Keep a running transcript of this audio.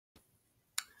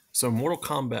So Mortal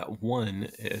Kombat 1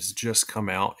 has just come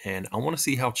out, and I want to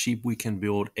see how cheap we can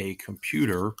build a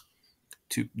computer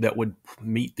that would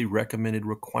meet the recommended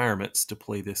requirements to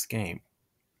play this game.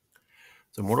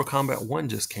 So Mortal Kombat 1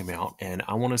 just came out, and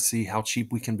I want to see how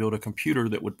cheap we can build a computer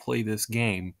that would play this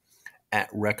game at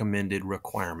recommended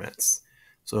requirements.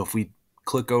 So if we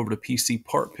click over to PC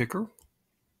Part Picker,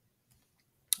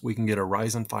 we can get a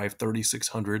Ryzen 5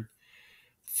 3600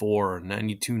 for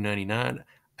 $92.99.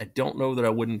 I don't know that I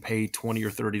wouldn't pay $20 or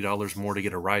 $30 more to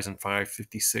get a Ryzen 5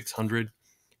 5600.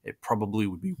 It probably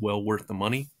would be well worth the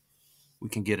money. We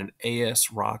can get an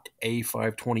ASRock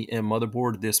A520M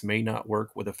motherboard. This may not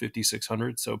work with a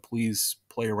 5600, so please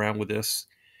play around with this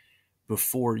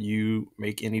before you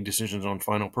make any decisions on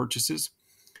final purchases.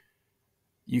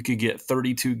 You could get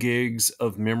 32 gigs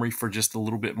of memory for just a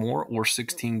little bit more, or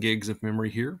 16 gigs of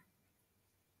memory here.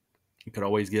 You could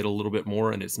always get a little bit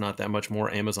more, and it's not that much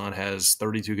more. Amazon has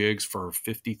 32 gigs for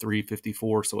 53,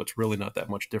 54, so it's really not that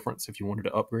much difference if you wanted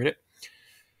to upgrade it.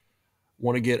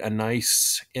 Want to get a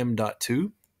nice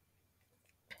M.2,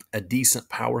 a decent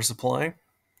power supply.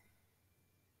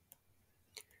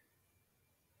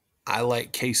 I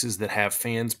like cases that have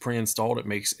fans pre-installed. It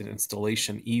makes an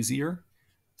installation easier.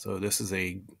 So this is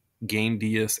a Game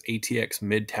DS ATX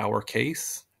mid-tower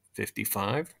case,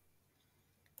 55.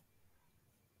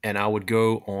 And I would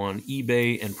go on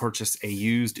eBay and purchase a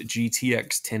used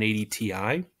GTX 1080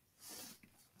 Ti.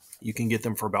 You can get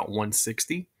them for about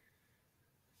 $160.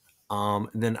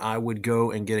 Then I would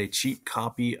go and get a cheap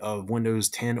copy of Windows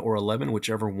 10 or 11,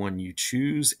 whichever one you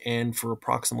choose. And for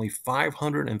approximately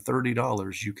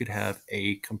 $530, you could have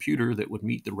a computer that would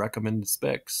meet the recommended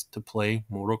specs to play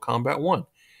Mortal Kombat 1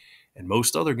 and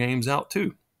most other games out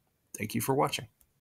too. Thank you for watching.